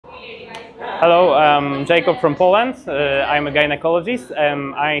Hello, I'm Jacob from Poland. I'm a gynecologist.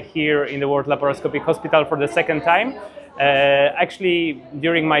 I'm here in the World Laparoscopy Hospital for the second time. Actually,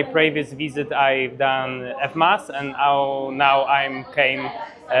 during my previous visit, I've done F.MAS, and now I came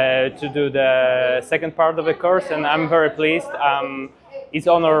to do the second part of the course, and I'm very pleased. It's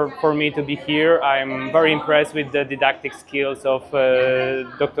an honor for me to be here. I'm very impressed with the didactic skills of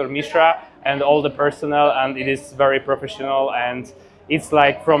Dr. Mishra and all the personnel, and it is very professional, and it's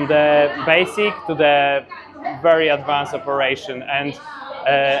like from the basic to the very advanced operation, and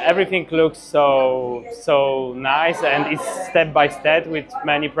everything looks so nice, and it's step by step with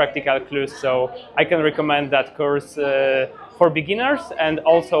many practical clues. So I can recommend that course for beginners and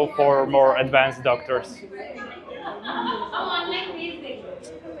also for more advanced doctors.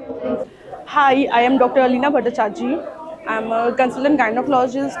 Hi, I am Dr. Alina Bhattacharjee. I'm a consultant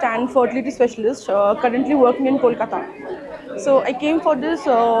gynecologist and fertility specialist currently working in Kolkata. So I came for this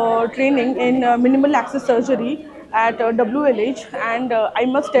training in minimal access surgery at WLH, and I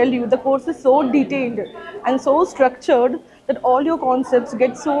must tell you the course is so detailed and so structured that all your concepts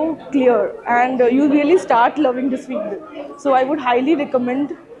get so clear, and you really start loving this field. So I would highly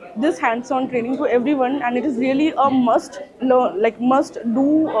recommend this hands-on training to everyone, and it is really a must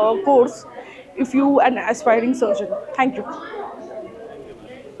do course if you are an aspiring surgeon. Thank you.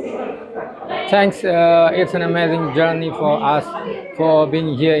 Thanks. It's an amazing journey for us for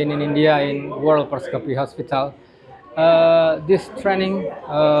being here in India in World Laparoscopy Hospital. This training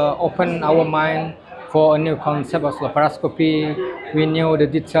opened our mind for a new concept of laparoscopy. We knew the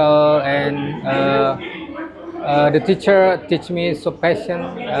detail, and the teacher teach me so patient,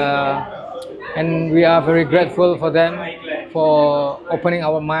 and we are very grateful for them for opening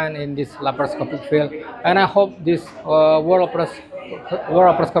our mind in this laparoscopic field. And I hope this World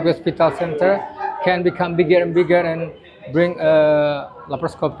Laparoscopy Hospital Center can become bigger and bigger and bring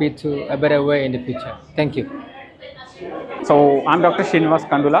laparoscopy to a better way in the future. Thank you. So I'm Dr. Srinivas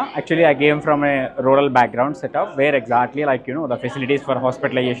Kandula. Actually, I came from a rural background setup where exactly the facilities for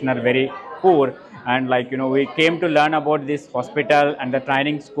hospitalization are very poor, and we came to learn about this hospital and the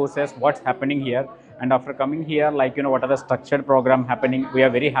training courses, what's happening here. And after coming here, what are the structured program happening, we are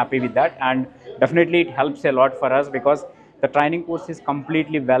very happy with that, and definitely it helps a lot for us because the training course is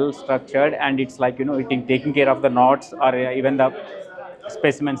completely well structured, and it's it taking care of the knots or even the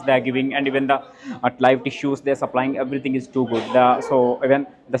specimens they are giving, and even the live tissues they are supplying. Everything is too good. So even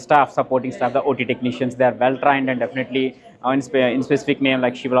the staff, supporting staff, the OT technicians, they are well trained, and definitely in specific name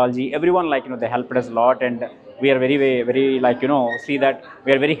like Shivalaji, everyone they helped us a lot, and we are very see that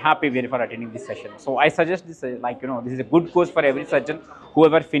we are very happy for attending this session. So I suggest this this is a good course for every surgeon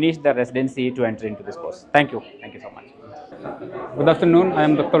whoever finished the residency to enter into this course. Thank you so much. Good afternoon. I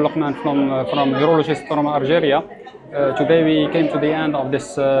am Dr. Lokman from urologist from Algeria. Today we came to the end of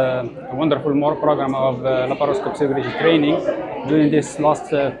this wonderful program of laparoscopic surgery training. During this last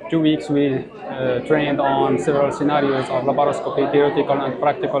 2 weeks, we trained on several scenarios of laparoscopy, theoretical and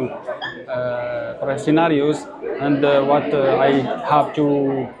practical scenarios. And what I have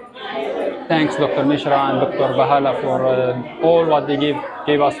to thanks Dr. Mishra and Dr. Bahala for all what they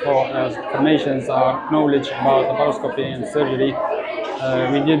gave us for information or knowledge about laparoscopy and surgery.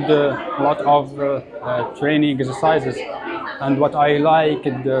 We did a lot of training exercises, and what I liked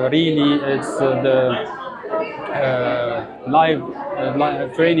really is the live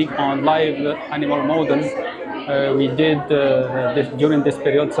training on live animal models. We did during this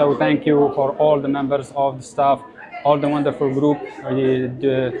period, so thank you for all the members of the staff, all the wonderful group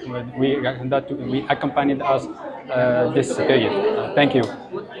we accompanied us this period. Thank you.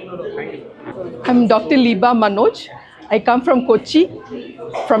 I'm Dr. Liba Manoj. I come from Kochi,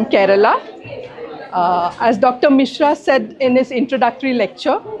 from Kerala. As Dr. Mishra said in his introductory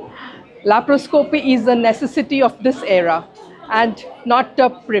lecture, laparoscopy is a necessity of this era and not a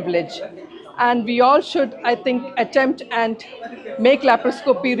privilege. And we all should, I think, attempt and make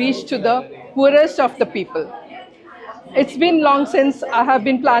laparoscopy reach to the poorest of the people. It's been long since I have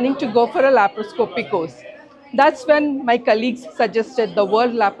been planning to go for a laparoscopy course. That's when my colleagues suggested the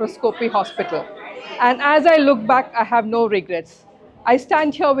World Laparoscopy Hospital. And as I look back, I have no regrets. I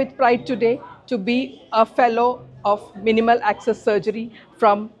stand here with pride today to be a fellow of minimal access surgery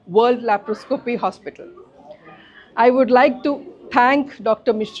from World Laparoscopy Hospital. I would like to thank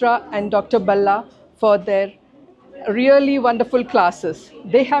Dr. Mishra and Dr. Balla for their really wonderful classes.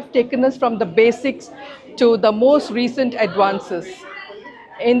 They have taken us from the basics to the most recent advances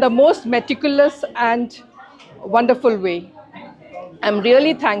in the most meticulous and wonderful way. I'm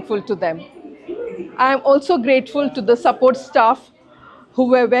really thankful to them. I'm also grateful to the support staff who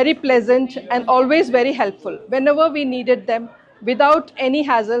were very pleasant and always very helpful. Whenever we needed them, Without any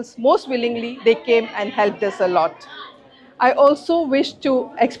hassles, most willingly they came and helped us a lot. I also wish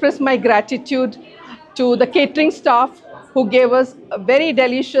to express my gratitude to the catering staff who gave us a very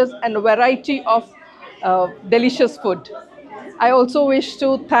delicious and a variety of delicious food. I also wish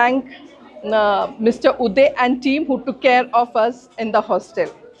to thank Mr. Uday and team who took care of us in the hostel.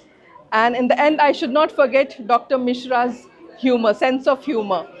 And in the end, I should not forget Dr. Mishra's humor, sense of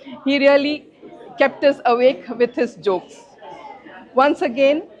humor. He really kept us awake with his jokes. Once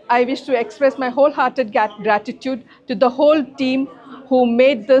again, I wish to express my wholehearted gratitude to the whole team who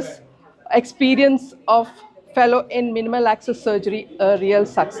made this experience of fellow in minimal access surgery a real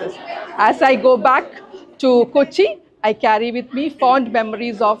success. As I go back to Kochi, I carry with me fond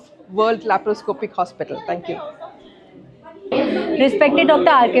memories of World Laparoscopic Hospital. Thank you. Respected Dr.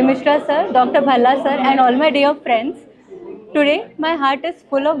 R.K. Mishra sir, Dr. Bhalla sir and all my dear friends, today my heart is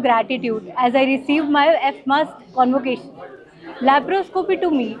full of gratitude as I received my F.MAS convocation. Laparoscopy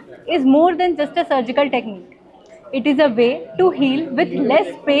to me is more than just a surgical technique. It is a way to heal with less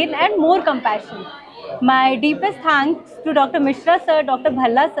pain and more compassion. My deepest thanks to Dr. Mishra sir, Dr.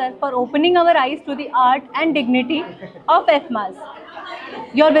 Bhalla sir for opening our eyes to the art and dignity of F.MAS.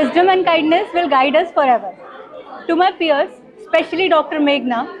 Your wisdom and kindness will guide us forever. To my peers, especially Dr.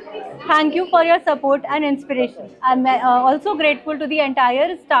 Meghna, thank you for your support and inspiration. I'm also grateful to the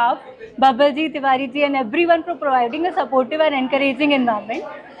entire staff, Babaji, Tiwari and everyone for providing a supportive and encouraging environment.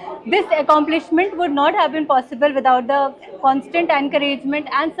 This accomplishment would not have been possible without the constant encouragement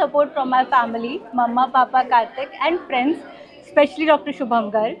and support from my family, Mama, Papa, Karthik and friends, especially Dr.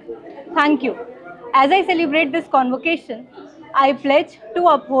 Shubham Garg. Thank you. As I celebrate this convocation, I pledge to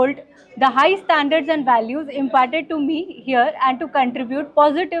uphold the high standards and values imparted to me here and to contribute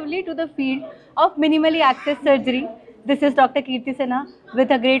positively to the field of minimally accessed surgery. This is Dr. Kirti Sinha.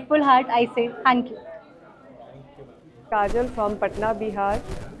 With a grateful heart, I say thank you. Kajal from Patna, Bihar.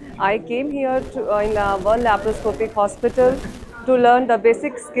 I came here in World Laparoscopic Hospital to learn the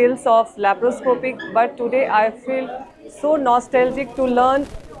basic skills of laparoscopic, but today I feel so nostalgic to learn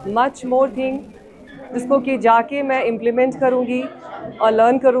much more things, जिसको कि जाके मैं implement करूँगी और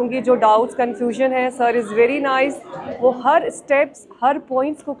learn करूँगी. जो doubts, confusion है, sir is very nice. वो हर steps, हर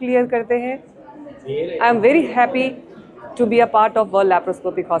points को clear करते हैं. I am very happy to be a part of World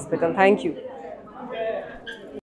Laparoscopic Hospital. Thank you.